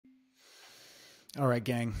All right,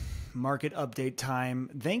 gang. Market update time.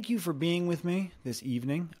 Thank you for being with me this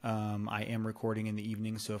evening. I am recording in the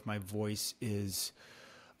evening, so if my voice is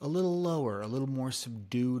a little lower, a little more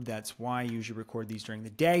subdued, that's why I usually record these during the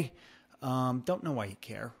day. Don't know why you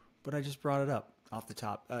care, but I just brought it up off the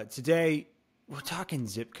top. Today, we're talking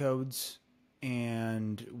zip codes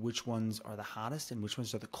and which ones are the hottest and which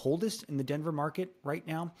ones are the coldest in the Denver market right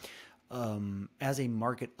now. As a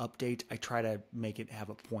market update, I try to make it have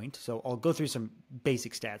a point. So I'll go through some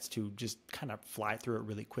basic stats to just kind of fly through it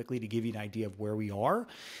really quickly to give you an idea of where we are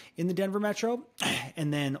in the Denver metro.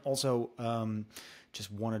 And then also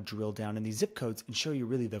just want to drill down in these zip codes and show you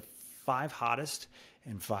really the 5 hottest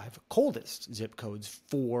and 5 coldest zip codes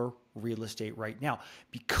for real estate right now.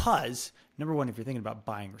 Because, number one, if you're thinking about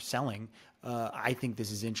buying or selling, I think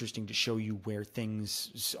this is interesting to show you where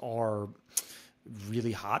things are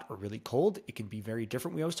really hot or really cold. It can be very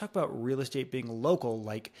different. We always talk about real estate being local.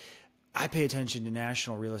 Like, I pay attention to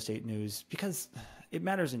national real estate news because it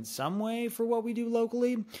matters in some way for what we do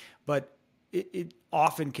locally, but it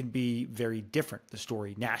often can be very different. The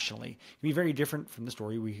story nationally can be very different from the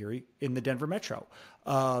story we hear in the Denver metro.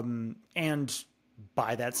 And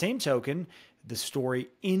by that same token, the story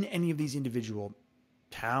in any of these individual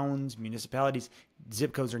towns, municipalities,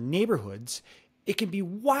 zip codes, or neighborhoods, it can be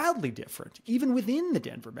wildly different, even within the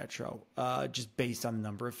Denver metro, just based on a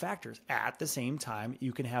number of factors. At the same time,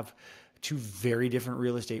 you can have 2 very different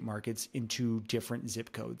real estate markets in 2 different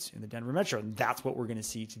zip codes in the Denver metro. And that's what we're going to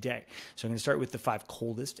see today. So I'm going to start with the 5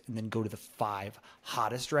 coldest and then go to the 5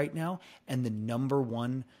 hottest right now. And the number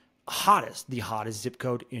one hottest, the hottest zip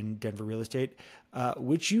code in Denver real estate,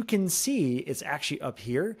 which you can see it's actually up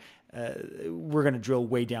here. We're going to drill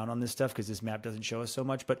way down on this stuff because this map doesn't show us so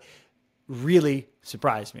much, but really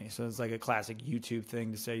surprised me. So it's like a classic YouTube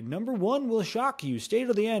thing to say, number one will shock you, stay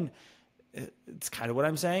to the end. It's kind of what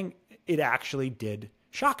I'm saying. It actually did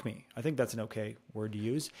shock me. I think that's an okay word to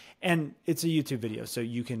use. And it's a YouTube video, so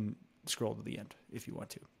you can scroll to the end if you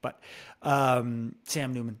want to. But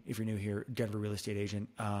Sam Newman, if you're new here, Denver real estate agent,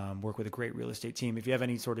 work with a great real estate team. If you have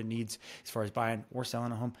any sort of needs as far as buying or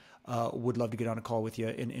selling a home, would love to get on a call with you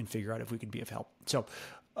and figure out if we can be of help. So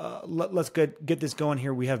let's get this going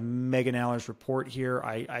here. We have Megan Aller's report here.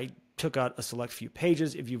 I took out a select few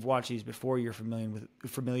pages. If you've watched these before, you're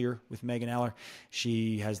familiar with Megan Aller.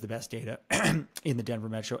 She has the best data in the Denver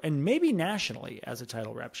metro and maybe nationally as a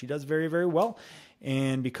title rep. She does very, very well,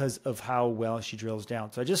 and because of how well she drills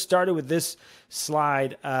down. So I just started with this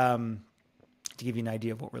slide to give you an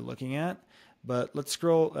idea of what we're looking at. But let's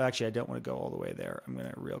scroll. Actually, I don't want to go all the way there. I'm going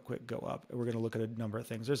to real quick go up. We're going to look at a number of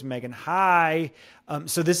things. There's Megan. Hi.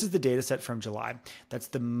 So this is the data set from July. That's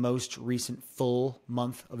the most recent full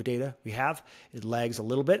month of data we have. It lags a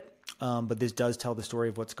little bit, but this does tell the story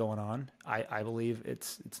of what's going on. I believe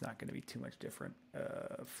it's not going to be too much different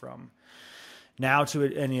from now to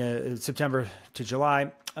any September to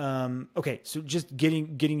July. Okay, so just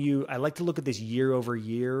getting you. I like to look at this year over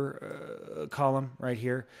year column right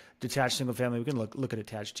here. Detached single family. We can look at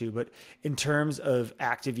attached too, but in terms of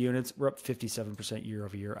active units, we're up 57% year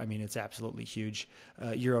over year. I mean, it's absolutely huge.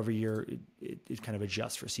 Year over year, it kind of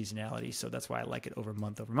adjusts for seasonality, so that's why I like it over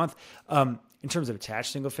month over month. In terms of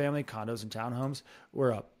attached single family condos and townhomes,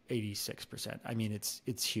 we're up 86%. I mean,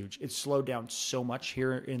 it's huge. It's slowed down so much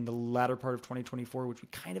here in the latter part of 2024, which we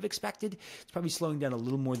kind of expected. It's probably slowing down a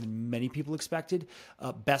little more than many people expected.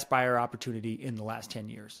 Best buyer opportunity in the last 10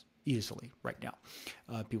 years, easily right now.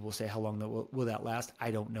 People will say, how long will that last?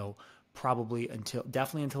 I don't know.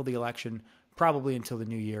 Definitely until the election, probably until the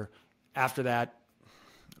new year. After that,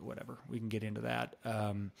 whatever, we can get into that.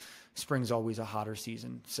 Spring's always a hotter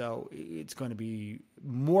season, so it's going to be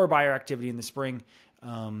more buyer activity in the spring,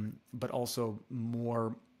 but also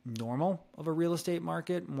more normal of a real estate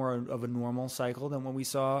market, more of a normal cycle than what we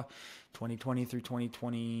saw 2020 through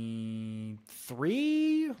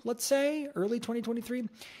 2023, let's say early 2023.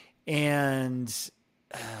 And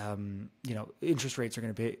interest rates are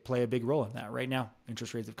going to play a big role in that. Right now,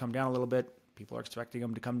 interest rates have come down a little bit. People are expecting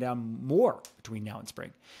them to come down more between now and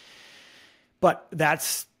spring. But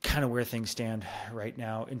that's kind of where things stand right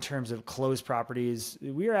now. In terms of closed properties,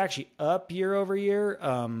 we are actually up year over year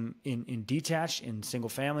in detached. In single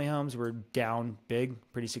family homes, we're down big,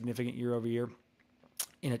 pretty significant year over year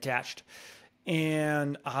in attached.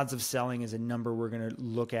 And odds of selling is a number we're going to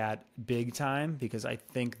look at big time, because I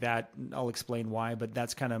think that, I'll explain why, but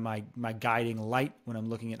that's kind of my guiding light when I'm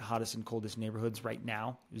looking at hottest and coldest neighborhoods right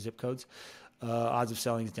now, zip codes. Odds of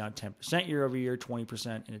selling is down 10% year over year,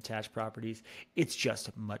 20% in attached properties. It's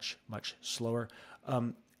just much, much slower.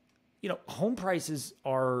 Home prices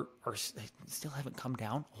are still haven't come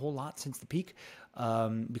down a whole lot since the peak.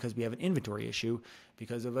 because we have an inventory issue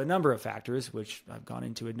because of a number of factors, which I've gone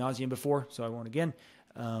into ad nauseum before, so I won't again.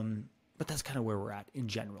 But that's kind of where we're at in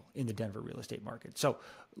general in the Denver real estate market. So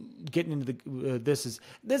getting into this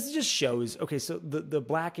just shows, okay, so the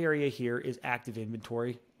black area here is active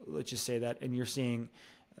inventory. Let's just say that. And you're seeing,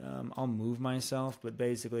 I'll move myself, but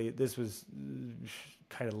basically this was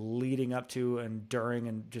kind of leading up to and during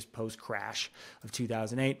and just post crash of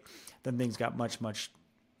 2008. Then things got much, much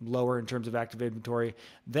lower in terms of active inventory.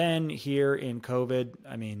 Then here in COVID,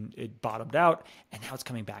 I mean, it bottomed out and now it's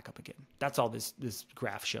coming back up again. That's all this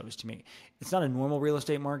graph shows to me. It's not a normal real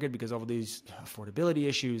estate market because of all these affordability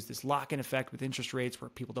issues, this lock-in effect with interest rates where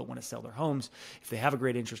people don't want to sell their homes if they have a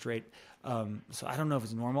great interest rate. So I don't know if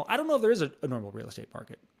it's normal. I don't know if there is a normal real estate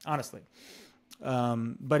market, honestly.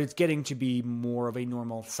 But it's getting to be more of a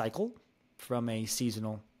normal cycle from a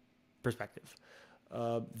seasonal perspective.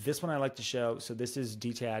 This one I like to show. So this is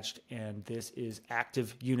detached and this is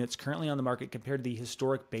active units currently on the market compared to the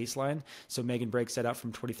historic baseline. So Megan breaks that out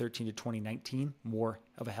from 2013 to 2019, more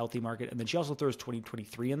of a healthy market. And then she also throws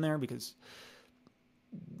 2023 in there because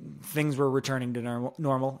things were returning to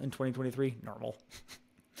normal in 2023. Normal.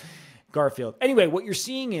 Garfield. Anyway, what you're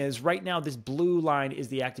seeing is right now this blue line is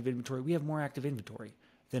the active inventory. We have more active inventory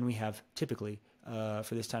than we have typically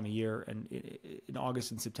for this time of year. And in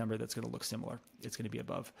August and September, that's going to look similar. It's going to be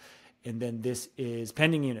above. And then this is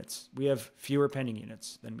pending units. We have fewer pending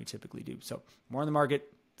units than we typically do. So more on the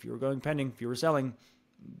market, fewer going pending, fewer selling,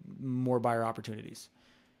 more buyer opportunities.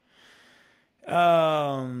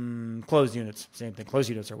 Closed units, same thing. Closed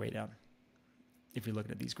units are way down if you're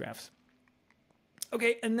looking at these graphs.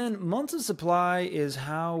 Okay, and then months of supply is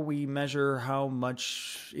how we measure how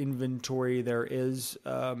much inventory there is.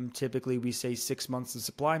 Typically, we say 6 months of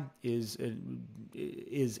supply is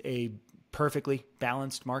a perfectly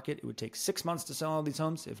balanced market. It would take 6 months to sell all these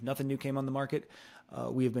homes if nothing new came on the market.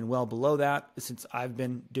 We have been well below that since I've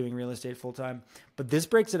been doing real estate full time. But this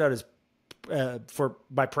breaks it out as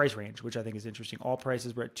by price range, which I think is interesting. All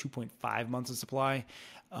prices were at 2.5 months of supply.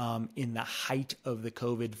 In the height of the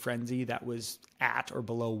COVID frenzy, that was at or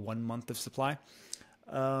below 1 month of supply.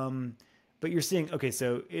 But you're seeing, okay,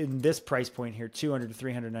 so in this price point here, 200 to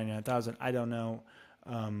 399,000, I don't know.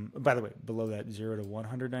 By the way, below that 0 to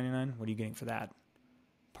 199, what are you getting for that?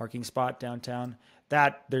 Parking spot downtown?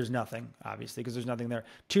 That there's nothing, obviously, because there's nothing there.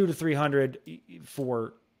 2 to 300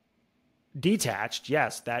 for detached,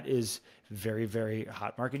 yes, that is very, very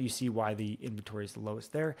hot market. You see why the inventory is the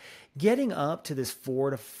lowest there. Getting up to this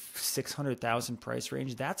 400 to 600,000 price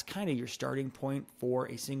range, that's kind of your starting point for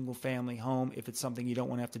a single family home. If it's something you don't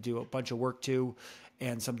want to have to do a bunch of work to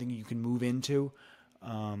and something you can move into.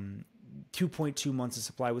 2.2 months of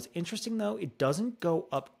supply was interesting though. It doesn't go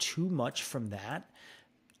up too much from that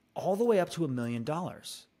all the way up to $1 million.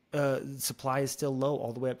 Supply is still low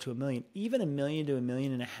all the way up to $1 million, even $1 million to $1.5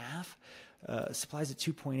 million. Supply is at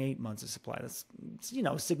 2.8 months of supply. That's,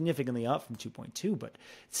 significantly up from 2.2, but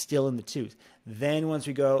still in the twos. Then once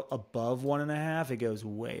we go above 1.5, it goes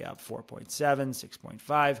way up, 4.7,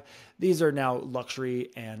 6.5. These are now luxury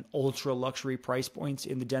and ultra luxury price points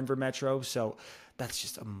in the Denver metro. So that's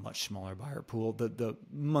just a much smaller buyer pool. The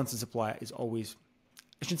months of supply is always,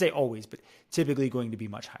 I shouldn't say always, but typically going to be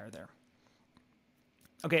much higher there.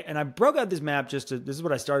 Okay, and I broke out this map this is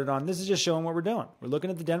what I started on. This is just showing what we're doing. We're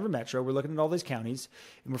looking at the Denver metro. We're looking at all these counties,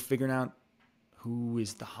 and we're figuring out who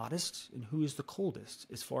is the hottest and who is the coldest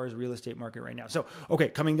as far as real estate market right now. So, okay,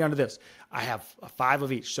 coming down to this, I have 5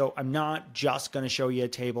 of each. So I'm not just going to show you a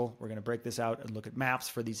table. We're going to break this out and look at maps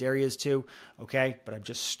for these areas too, okay? But I'm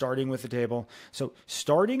just starting with the table. So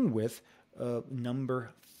starting with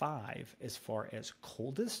number 5 as far as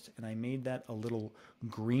coldest, and I made that a little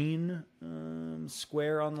green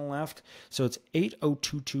square on the left. So it's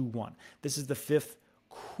 80221. This is the 5th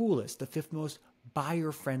coolest, the 5th most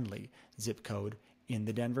buyer-friendly zip code in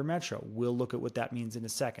the Denver metro. We'll look at what that means in a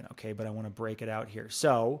second, okay? But I want to break it out here.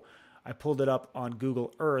 So I pulled it up on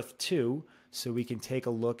Google Earth too, so we can take a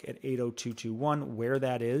look at 80221, where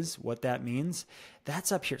that is, what that means.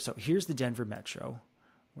 That's up here. So here's the Denver metro.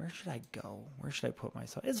 Where should I go? Where should I put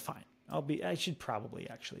myself? It's fine. I should probably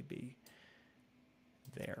actually be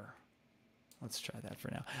there. Let's try that for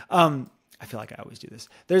now. I feel like I always do this.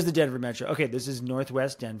 There's the Denver metro. Okay, this is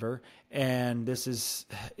Northwest Denver, and this is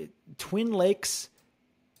Twin Lakes,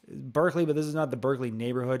 Berkeley, but this is not the Berkeley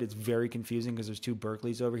neighborhood. It's very confusing because there's 2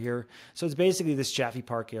 Berkeleys over here. So it's basically this Chaffee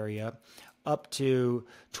Park area up to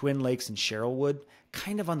Twin Lakes and Sherrillwood,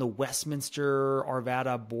 kind of on the Westminster,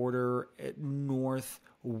 Arvada border,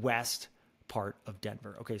 northwest part of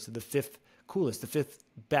Denver. Okay, so the 5th coolest, the 5th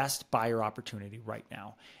best buyer opportunity right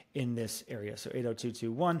now in this area. So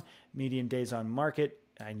 80221, median days on market.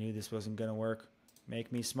 I knew this wasn't going to work.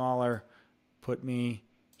 Make me smaller. Put me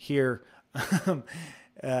here.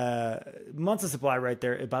 Months of supply right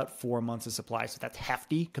there, about 4 months of supply. So that's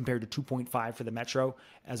hefty compared to 2.5 for the metro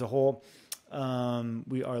as a whole.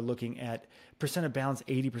 We are looking at percent of balance,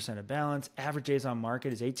 80% of balance. Average days on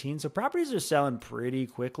market is 18. So properties are selling pretty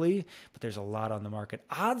quickly, but there's a lot on the market.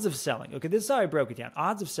 Odds of selling. Okay, this is how I broke it down.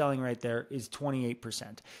 Odds of selling right there is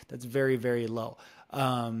 28%. That's very, very low.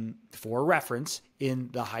 For reference,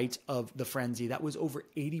 in the height of the frenzy, that was over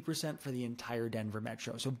 80% for the entire Denver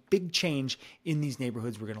metro. So big change in these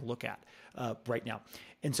neighborhoods we're going to look at right now.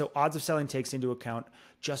 And so odds of selling takes into account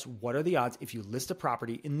just what are the odds if you list a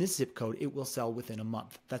property in this zip code, it will sell within a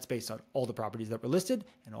month. That's based on all the properties that were listed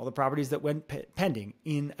and all the properties that went pending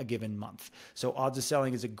in a given month. So odds of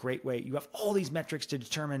selling is a great way. You have all these metrics to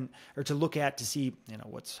determine or to look at to see,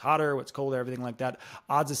 what's hotter, what's colder, everything like that.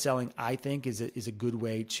 Odds of selling, I think, is a good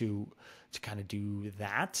way to kind of do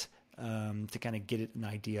that, to kind of get an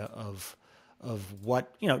idea of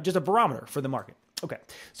what, just a barometer for the market. Okay,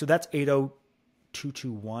 so that's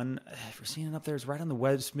 80221. If you're seeing it up there, it's right on the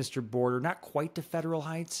Westminster border, not quite to Federal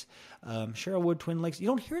Heights. Sherwood, Twin Lakes, you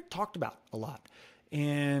don't hear it talked about a lot.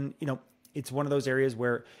 And, it's one of those areas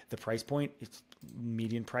where the price point, it's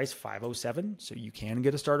median price $507. So you can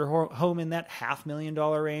get a starter home in that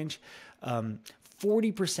 $500,000 range.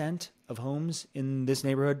 40% of homes in this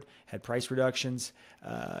neighborhood had price reductions.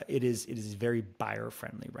 It is very buyer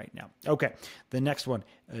friendly right now. Okay, the next one,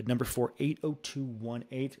 number 4,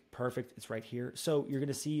 80218. Perfect. It's right here. So you're going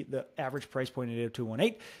to see the average price point at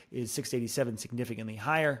 80218 is $687, significantly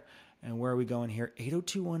higher. And where are we going here?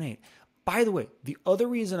 80218. By the way, the other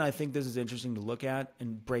reason I think this is interesting to look at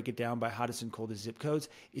and break it down by hottest and coldest zip codes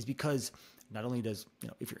is because not only does,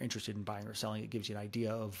 if you're interested in buying or selling, it gives you an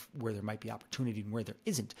idea of where there might be opportunity and where there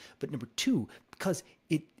isn't. But number 2, because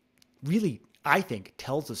it really, I think,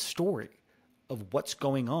 tells a story of what's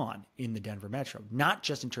going on in the Denver metro, not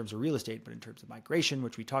just in terms of real estate, but in terms of migration,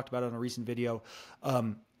 which we talked about on a recent video.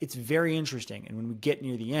 It's very interesting. And when we get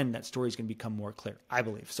near the end, that story is going to become more clear, I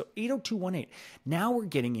believe. So 80218, now we're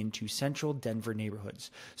getting into central Denver neighborhoods.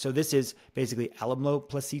 So this is basically Alamo,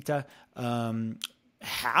 Placita,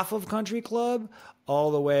 half of Country Club, all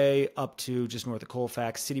the way up to just north of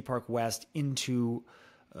Colfax, City Park West into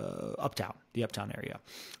Uptown, the Uptown area.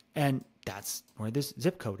 And that's where this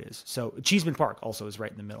zip code is. So Cheeseman Park also is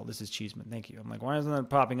right in the middle. This is Cheeseman. Thank you. I'm like, why isn't that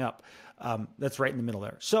popping up? That's right in the middle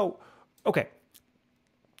there. So, okay.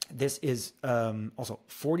 This is also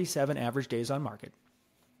 47 average days on market.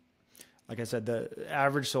 Like I said, the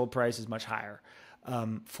average sold price is much higher.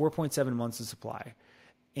 4.7 months of supply.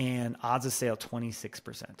 And odds of sale,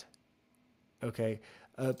 26%. Okay.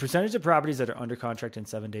 Percentage of properties that are under contract in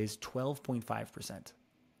 7 days, 12.5%.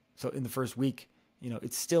 So in the first week,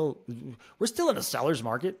 we're still in a seller's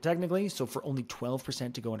market technically. So for only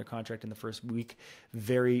 12% to go under contract in the first week,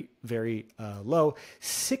 very, very low.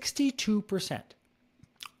 62%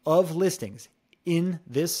 of listings in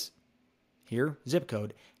this here zip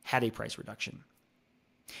code had a price reduction.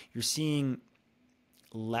 You're seeing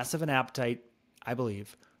less of an appetite, I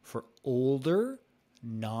believe, for older,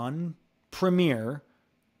 non-premier,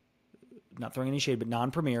 not throwing any shade, but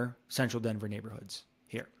non-premier central Denver neighborhoods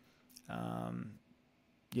here.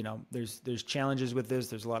 There's challenges with this.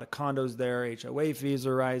 There's a lot of condos there. HOA fees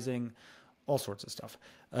are rising, all sorts of stuff.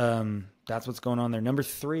 That's what's going on there. Number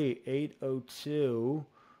 3,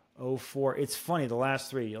 80204. It's funny. The last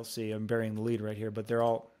 3, you'll see I'm burying the lead right here, but they're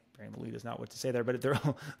all, burying the lead is not what to say there, but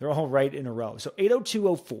they're all right in a row. So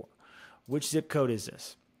 80204. Which zip code is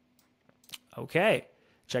this? Okay,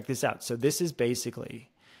 check this out. So this is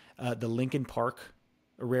basically the Lincoln Park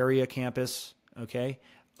Auraria campus, okay?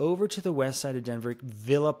 Over to the west side of Denver,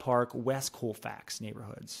 Villa Park, West Colfax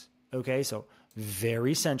neighborhoods, okay? So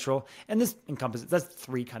very central. And this encompasses, that's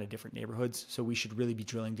 3 kind of different neighborhoods. So we should really be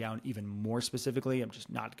drilling down even more specifically. I'm just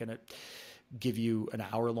not going to give you an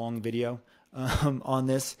hour-long video on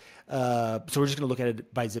this. So we're just going to look at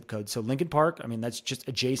it by zip code. So Lincoln Park, that's just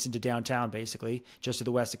adjacent to downtown, basically, just to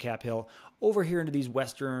the west of Cap Hill. Over here into these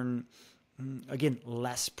western, again,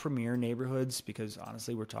 less premier neighborhoods, because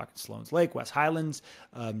honestly, we're talking Sloan's Lake, West Highlands,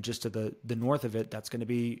 just to the north of it. That's going to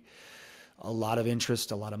be a lot of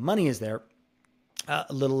interest, a lot of money is there. A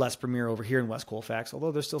little less premier over here in West Colfax,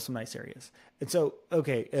 although there's still some nice areas. And so,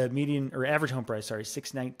 okay, median or average home price,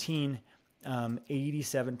 $619.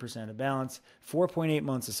 87% of balance, 4.8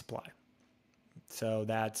 months of supply. So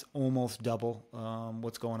that's almost double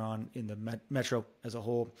what's going on in the metro as a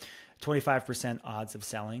whole. 25% odds of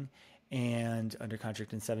selling. and under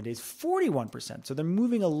contract in 7 days, 41%. So they're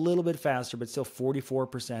moving a little bit faster, but still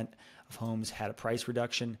 44% of homes had a price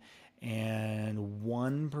reduction, and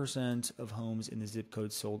 1% of homes in the zip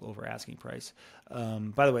code sold over asking price.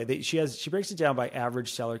 By the way, she breaks it down by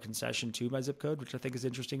average seller concession too by zip code, which I think is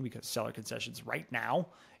interesting because seller concessions right now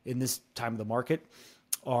in this time of the market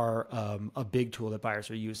are a big tool that buyers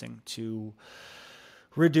are using to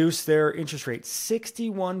reduce their interest rate.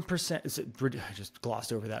 61%, I just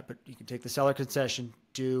glossed over that, but you can take the seller concession,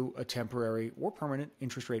 do a temporary or permanent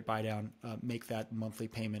interest rate buy down, make that monthly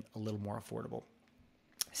payment a little more affordable.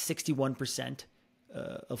 61%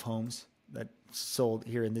 of homes that sold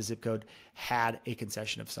here in this zip code had a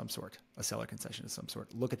concession of some sort, a seller concession of some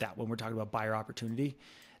sort. Look at that. When we're talking about buyer opportunity,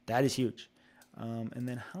 that is huge. And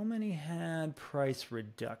then how many had price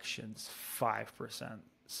reductions? 5%.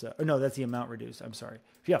 So, no, that's the amount reduced. I'm sorry.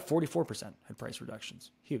 Yeah, 44% had price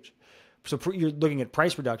reductions. Huge. So you're looking at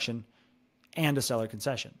price reduction and a seller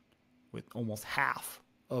concession, with almost half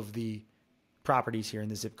of the properties here in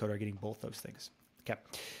the zip code are getting both those things. Okay.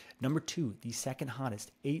 Number 2, the second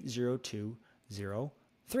hottest,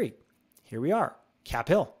 80203. Here we are, Cap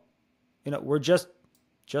Hill. We're just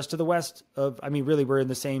to the west of, really we're in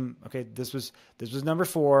the same, okay, this was number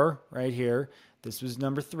 4 right here. This was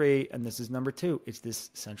number 3, and this is number 2. It's this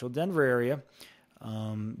central Denver area,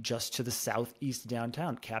 just to the southeast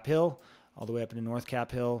downtown. Cap Hill, all the way up into North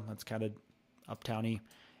Cap Hill. That's kind of uptowny.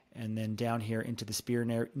 And then down here into the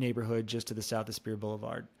Spear neighborhood, just to the south of Spear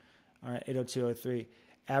Boulevard. All right, 80203.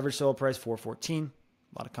 Average sold price, $414. A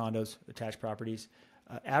lot of condos, attached properties.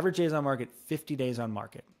 Average days on market, 50 days on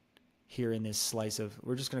market here in this slice of,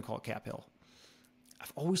 we're just going to call it Cap Hill.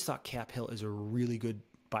 I've always thought Cap Hill is a really good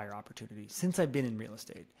buyer opportunity since I've been in real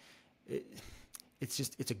estate.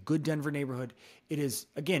 It's a good Denver neighborhood. It is,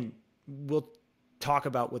 again, we'll talk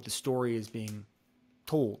about what the story is being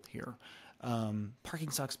told here. Parking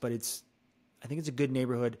sucks, but I think it's a good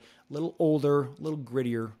neighborhood, a little older, a little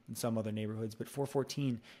grittier than some other neighborhoods, but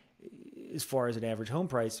 $414 as far as an average home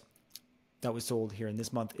price that was sold here in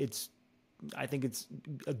this month. I think it's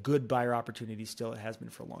a good buyer opportunity still. It has been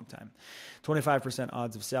for a long time. 25%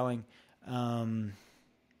 odds of selling.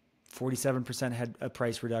 47% had a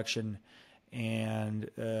price reduction, and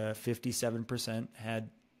 57% had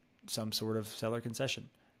some sort of seller concession.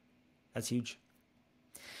 That's huge.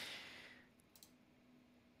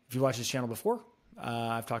 If you watched this channel before,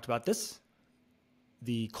 I've talked about this.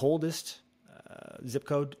 The coldest zip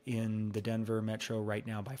code in the Denver metro right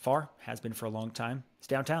now by far, has been for a long time. It's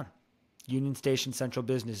downtown. Union Station Central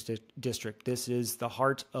Business District. This is the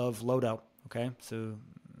heart of Lodo. Okay, so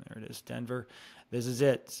there it is, Denver. This is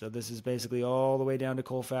it. So this is basically all the way down to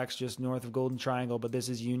Colfax, just north of Golden Triangle, but this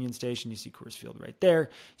is Union Station. You see Coors Field right there.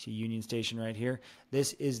 You see Union Station right here.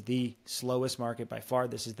 This is the slowest market by far.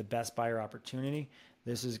 This is the best buyer opportunity.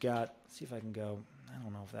 This has got, let's see if I can go, I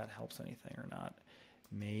don't know if that helps anything or not.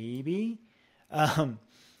 Maybe.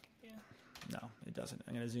 No, it doesn't.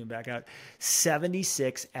 I'm going to zoom back out.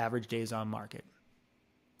 76 average days on market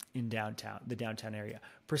in downtown, the downtown area.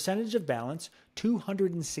 Percentage of balance,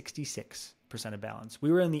 266% of balance.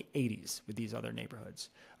 We were in the 80s with these other neighborhoods.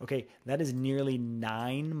 Okay, that is nearly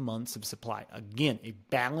 9 months of supply. Again, a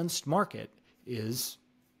balanced market is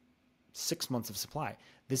 6 months of supply.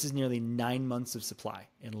 This is nearly 9 months of supply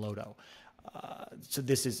in Lodo. So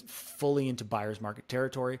this is fully into buyer's market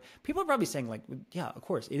territory. People are probably saying like, yeah, of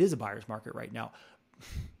course, it is a buyer's market right now.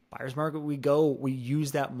 Buyer's market, we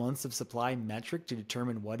use that months of supply metric to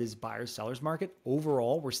determine what is buyer's seller's market.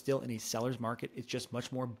 Overall, we're still in a seller's market. It's just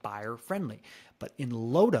much more buyer friendly. But in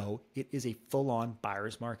Lodo, it is a full-on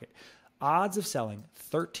buyer's market. Odds of selling,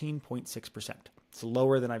 13.6%. It's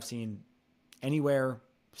lower than I've seen anywhere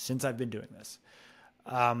since I've been doing this.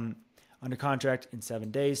 Under contract in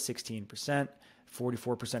 7 days, 16%.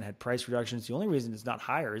 44% had price reductions. The only reason it's not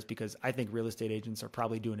higher is because I think real estate agents are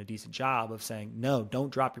probably doing a decent job of saying, no,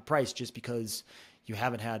 don't drop your price just because you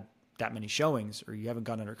haven't had that many showings or you haven't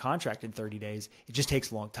gone under contract in 30 days. It just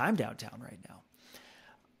takes a long time downtown right now.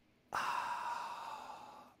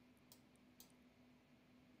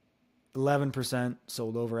 11%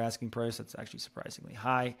 sold over asking price. That's actually surprisingly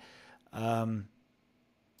high.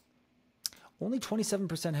 Only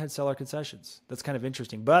 27% had seller concessions. That's kind of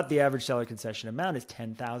interesting. But the average seller concession amount is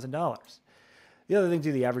 $10,000. The other thing,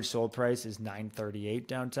 too, the average sold price is $938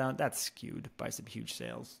 downtown. That's skewed by some huge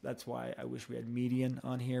sales. That's why I wish we had median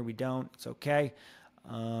on here. We don't. It's okay.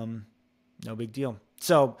 No big deal.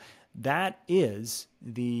 So that is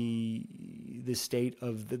the state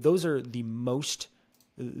of those are the most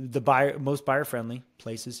buyer friendly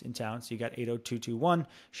places in town. So you got 80221,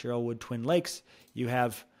 Sherrillwood, Twin Lakes. You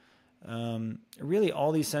have Really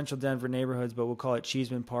all these central Denver neighborhoods, but we'll call it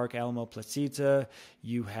Cheeseman Park, Alamo Placita.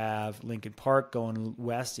 You have Lincoln Park going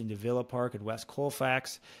west into Villa Park and West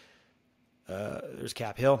Colfax. There's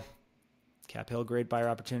Cap Hill. Cap Hill, great buyer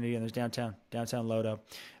opportunity. And there's downtown Lodo.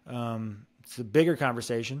 It's a bigger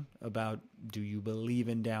conversation about, do you believe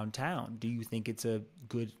in downtown? Do you think it's a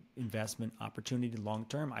good investment opportunity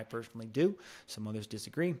long-term? I personally do. Some others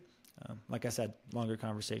disagree. Like I said, longer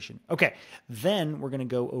conversation. Okay, then we're going to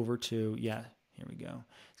go over to, here we go.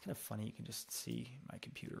 It's kind of funny. You can just see my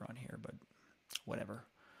computer on here, but whatever.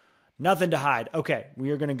 Nothing to hide. Okay, we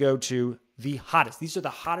are going to go to the hottest. These are the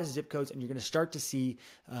hottest zip codes, and you're going to start to see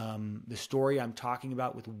the story I'm talking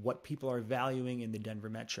about with what people are valuing in the Denver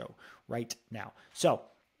metro right now. So,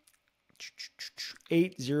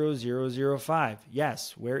 80005.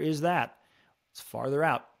 Yes, where is that? It's farther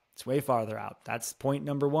out. It's way farther out. That's point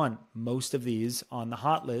number one. Most of these on the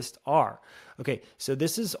hot list are. Okay, so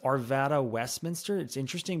this is Arvada, Westminster. It's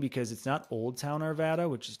interesting because it's not Old Town Arvada,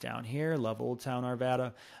 which is down here. Love Old Town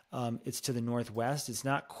Arvada. It's to the northwest. It's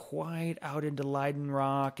not quite out into Leiden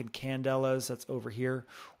Rock and Candelas. That's over here,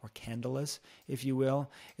 or Candelas, if you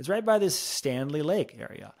will. It's right by this Stanley Lake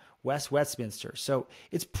area, West Westminster. So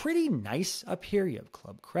it's pretty nice up here. You have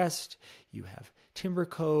Club Crest. You have Timber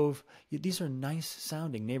Cove. These are nice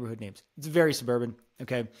sounding neighborhood names. It's very suburban.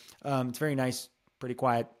 Okay. It's very nice, pretty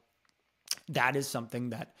quiet. That is something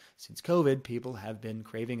that since COVID, people have been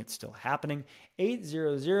craving. It's still happening.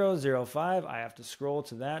 80005. I have to scroll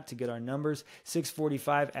to that to get our numbers.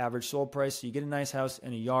 645 average sold price. So you get a nice house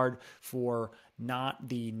and a yard for not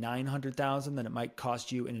the $900,000 that it might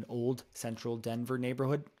cost you in an old central Denver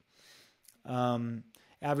neighborhood.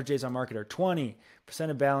 Average days on market are 20.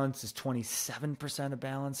 Percent of balance is 27% of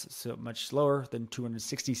balance, so much slower than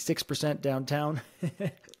 266% downtown.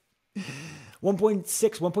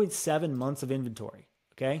 1.7 months of inventory.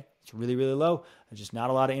 Okay, it's really, really low. There's just not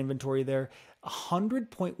a lot of inventory there.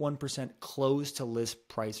 100.1% close to list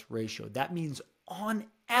price ratio. That means on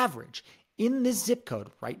average in this zip code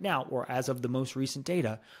right now, or as of the most recent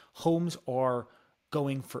data, homes are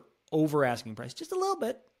going for over asking price, just a little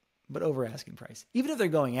bit, but over asking price. Even if they're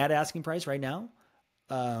going at asking price right now,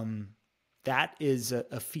 that is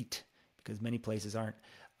a feat because many places aren't.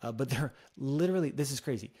 But they're literally, this is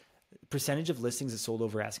crazy. Percentage of listings that sold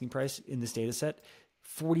over asking price in this data set,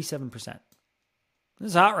 47%.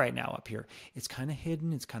 This is hot right now up here. It's kind of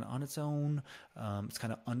hidden. It's kind of on its own. It's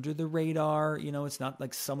kind of under the radar. You know, it's not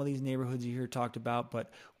like some of these neighborhoods you hear talked about, but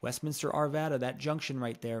Westminster, Arvada, that junction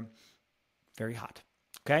right there, very hot.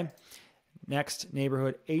 Okay. Next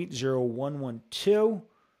neighborhood, 80112.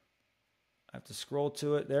 I have to scroll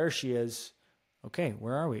to it. There she is. Okay,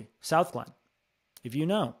 where are we? South Glen. If you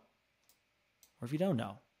know, or if you don't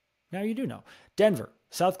know, now you do know. Denver,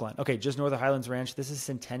 South Glen. Okay, just north of Highlands Ranch. This is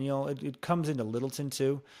Centennial. It comes into Littleton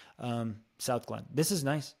too. South Glen. This is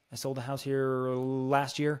nice. I sold a house here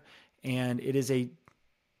last year, and it is a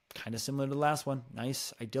kind of similar to the last one.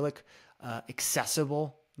 Nice, idyllic,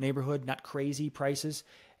 accessible neighborhood, not crazy prices.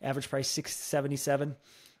 Average price $677.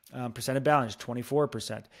 Percent of balance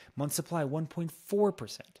 24%. Month supply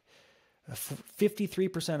 1.4%.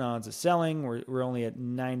 53% odds of selling. We're only at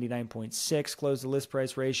 99.6 close to list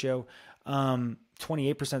price ratio.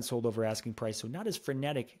 28% sold over asking price. So not as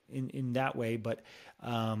frenetic in that way, but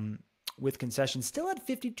with concessions still at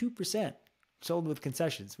 52%. Sold with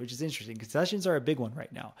concessions, which is interesting. Concessions are a big one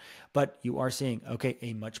right now, but you are seeing, okay,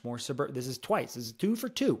 a much more suburban, this is twice, this is 2 for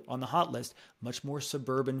 2 on the hot list, much more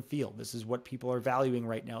suburban feel. This is what people are valuing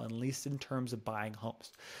right now, at least in terms of buying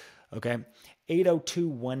homes. Okay.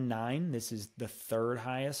 80219. This is the third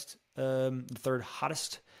highest, the third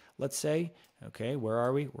hottest, let's say. Okay. Where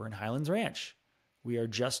are we? We're in Highlands Ranch. We are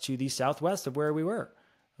just to the southwest of where we were.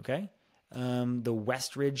 Okay. The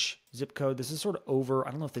Westridge zip code. This is sort of over,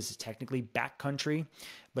 I don't know if this is technically backcountry,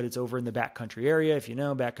 but it's over in the backcountry area. If you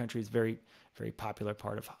know, backcountry is very, very popular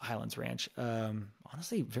part of Highlands Ranch.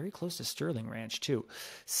 Honestly, very close to Sterling Ranch too.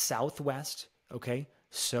 Southwest, okay,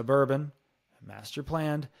 suburban, master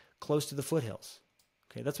planned, close to the foothills.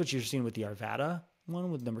 Okay, that's what you're seeing with the Arvada one,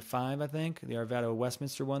 with number 5, I think, the Arvada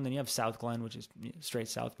Westminster one. Then you have South Glen, which is straight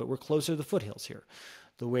south, but we're closer to the foothills here.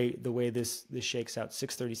 The way this shakes out,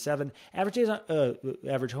 637. Average days on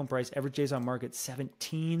average home price, average days on market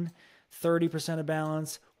 17, 30% of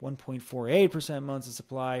balance, 1.48% months of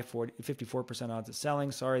supply, 54% odds of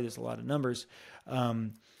selling. Sorry, there's a lot of numbers.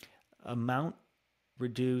 Amount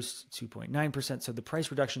reduced 2.9%. So the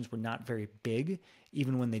price reductions were not very big,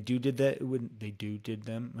 even when they did them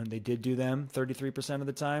 33% of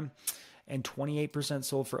the time, and 28%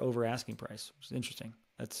 sold for over asking price, which is interesting.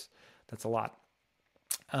 That's a lot.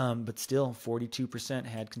 But still 42%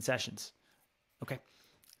 had concessions. Okay.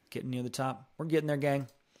 Getting near the top. We're getting there, gang.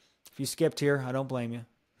 If you skipped here, I don't blame you.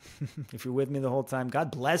 If you're with me the whole time,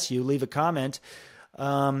 God bless you. Leave a comment.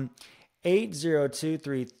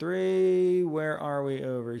 80233. Where are we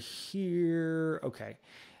over here? Okay.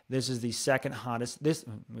 This is the second hottest.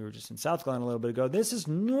 We were just in South Glen a little bit ago. This is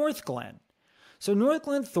North Glen. So North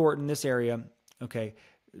Glen, Thornton, this area, okay,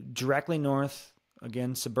 directly north,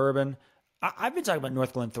 again, suburban. I've been talking about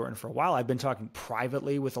North Glen, Thornton for a while. I've been talking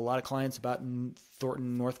privately with a lot of clients about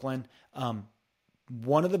Thornton, North Glen.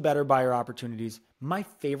 One of the better buyer opportunities, my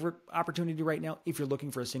favorite opportunity right now, if you're looking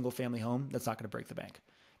for a single family home, that's not going to break the bank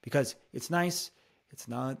because it's nice. It's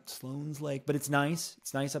not Sloan's Lake, but it's nice.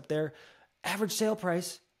 It's nice up there. Average sale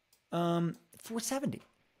price, $470.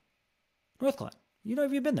 North Glen. You know,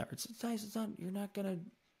 if you've been there, it's nice. It's not, you're not going to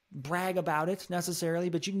brag about it necessarily,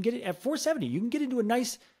 but you can get it at $470. You can get into a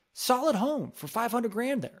nice, solid home for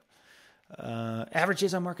 $500,000 there. Average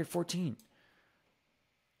days on market, 14.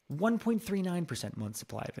 1.39% month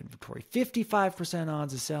supply of inventory, 55%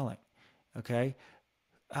 odds of selling. Okay.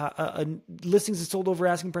 Listings that sold over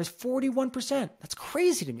asking price, 41%. That's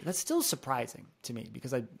crazy to me. That's still surprising to me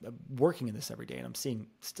because I'm working in this every day and I'm seeing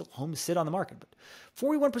still homes sit on the market, but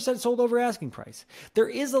 41% sold over asking price. There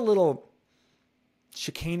is a little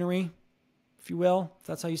chicanery, if you will, if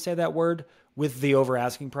that's how you say that word, with the over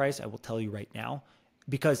asking price. I will tell you right now,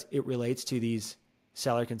 because it relates to these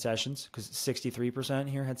seller concessions, because 63%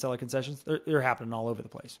 here had seller concessions. They're happening all over the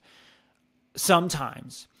place.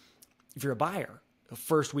 Sometimes, if you're a buyer, the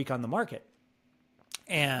first week on the market,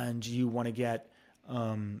 and you want to get,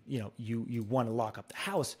 you want to lock up the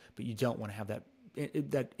house, but you don't want to have that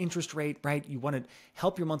interest rate, right? You want to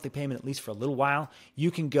help your monthly payment at least for a little while. You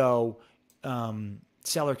can go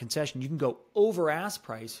seller concession. You can go over ask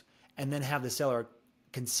price and then have the seller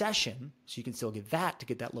concession, so you can still get that to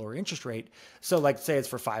get that lower interest rate. So like say it's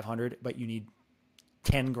for $500, but you need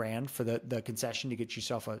 $10,000 for the concession to get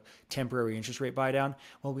yourself a temporary interest rate buy down.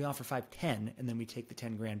 Well, we offer $510, and then we take the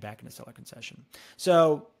 $10,000 back in a seller concession.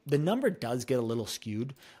 So the number does get a little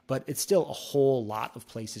skewed, but it's still a whole lot of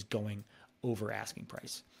places going over asking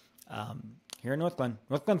price. Here in North Glen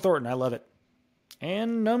Thornton, I love it.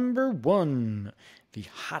 And number one, the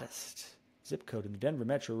hottest zip code in the Denver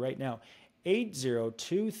metro right now,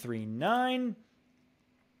 80239.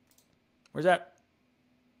 Where's that?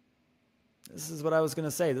 This is what I was going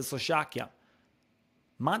to say. This will shock you.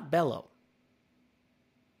 Montbello.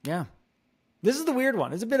 Yeah. This is the weird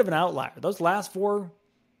one. It's a bit of an outlier. Those last four,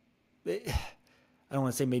 I don't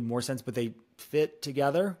want to say made more sense, but they fit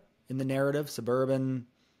together in the narrative. Suburban,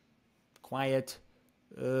 quiet.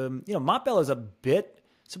 Montbello is a bit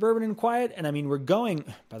suburban and quiet. And I mean, we're going,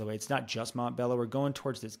 by the way, it's not just Montbello. We're going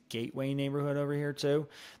towards this Gateway neighborhood over here too.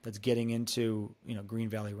 That's getting into, Green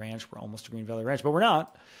Valley Ranch. We're almost to Green Valley Ranch, but we're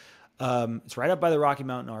not. It's right up by the Rocky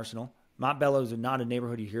Mountain Arsenal. Montbello is not a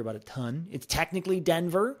neighborhood you hear about a ton. It's technically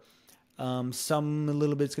Denver. A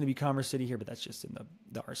little bit, it's going to be Commerce City here, but that's just in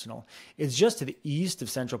the Arsenal. It's just to the east of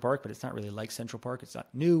Central Park, but it's not really like Central Park. It's not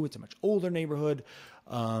new. It's a much older neighborhood.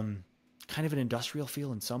 Kind of an industrial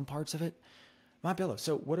feel in some parts of it. Montbello.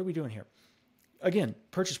 So what are we doing here? Again,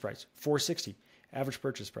 purchase price, $460. Average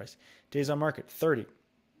purchase price. Days on market, 30%.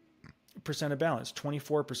 Of balance,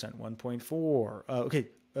 24%,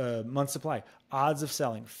 1.4. Month supply. Odds of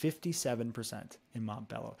selling, 57% in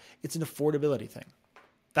Montbello. It's an affordability thing.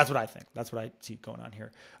 That's what I think. That's what I see going on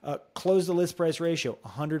here. Close the list price ratio,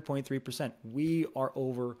 100.3%. We are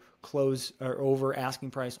over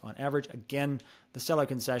asking price on average. Again, the seller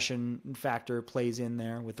concession factor plays in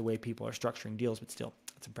there with the way people are structuring deals, but still,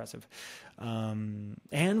 it's impressive. And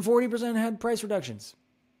 40% had price reductions.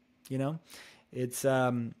 It's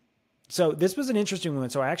so this was an interesting one.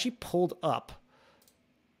 So I actually pulled up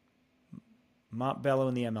Montbello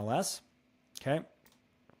in the MLS. Okay.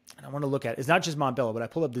 And I want to look at, it's not just Montbello, but I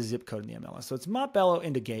pulled up the zip code in the MLS. So it's Montbello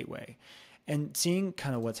into Gateway and seeing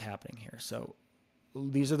kind of what's happening here. So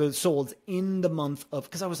these are the solds in the month of,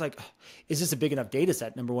 because I was like, is this a big enough data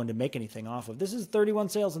set, number one, to make anything off of? This is 31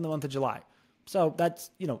 sales in the month of July. So that's,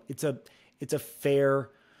 it's a fair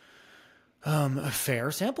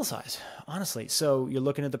sample size, honestly. So you're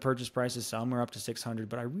looking at the purchase prices. Some are up to 600,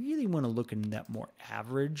 but I really want to look in that more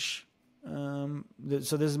average. So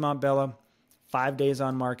this is Montbello. 5 days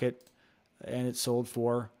on market, and it sold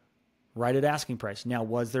for right at asking price. Now,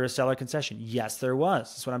 was there a seller concession? Yes, there was.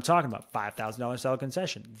 That's what I'm talking about. $5,000 seller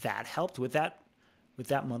concession. That helped with that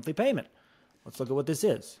monthly payment. Let's look at what this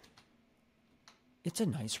is. It's a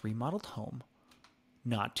nice remodeled home.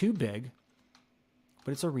 Not too big,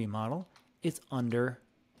 but it's a remodel. It's under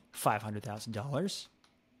 $500,000.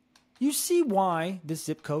 you see why this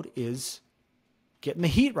zip code is getting the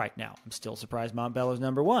heat right now. I'm still surprised Montbello's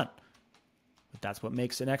number one, but that's what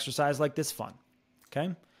makes an exercise like this fun.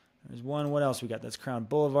 Okay. There's one. What else we got? That's Crown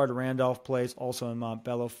Boulevard, Randolph Place, also in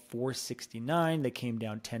Montbello, $469. They came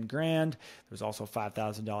down 10 grand. There's also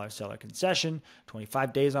 $5,000 seller concession,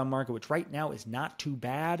 25 days on market, which right now is not too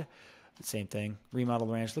bad. The same thing. Remodel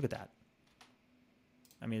ranch. Look at that.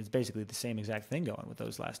 I mean, it's basically the same exact thing going with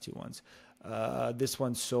those last two ones. This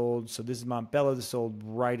one sold. So this is Montbello. This sold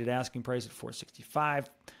right at asking price at $465.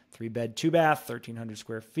 3-bed, 2-bath, 1,300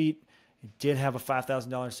 square feet. It did have a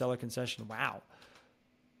 $5,000 seller concession. Wow.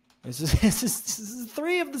 This is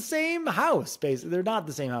three of the same house, basically. They're not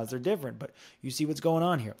the same house. They're different, but you see what's going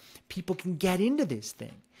on here. People can get into this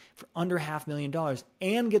thing for under $500,000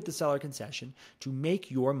 and get the seller concession to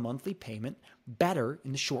make your monthly payment better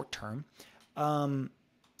in the short term.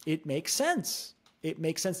 It makes sense. It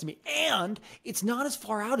makes sense to me. And it's not as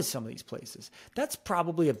far out as some of these places. That's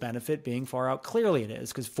probably a benefit being far out. Clearly it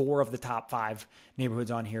is, because 4 of the top 5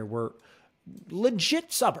 neighborhoods on here were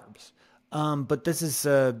legit suburbs. But this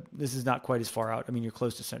is not quite as far out. I mean, you're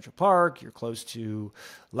close to Central Park, you're close to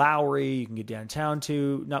Lowry, you can get downtown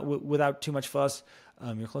too, not without too much fuss.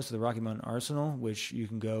 You're close to the Rocky Mountain Arsenal, which you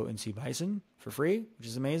can go and see bison for free, which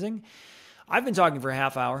is amazing. I've been talking for a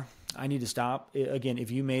half hour. I need to stop. Again, if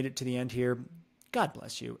you made it to the end here, God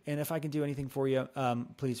bless you. And if I can do anything for you,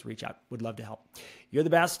 please reach out. Would love to help. You're the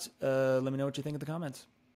best. Let me know what you think in the comments.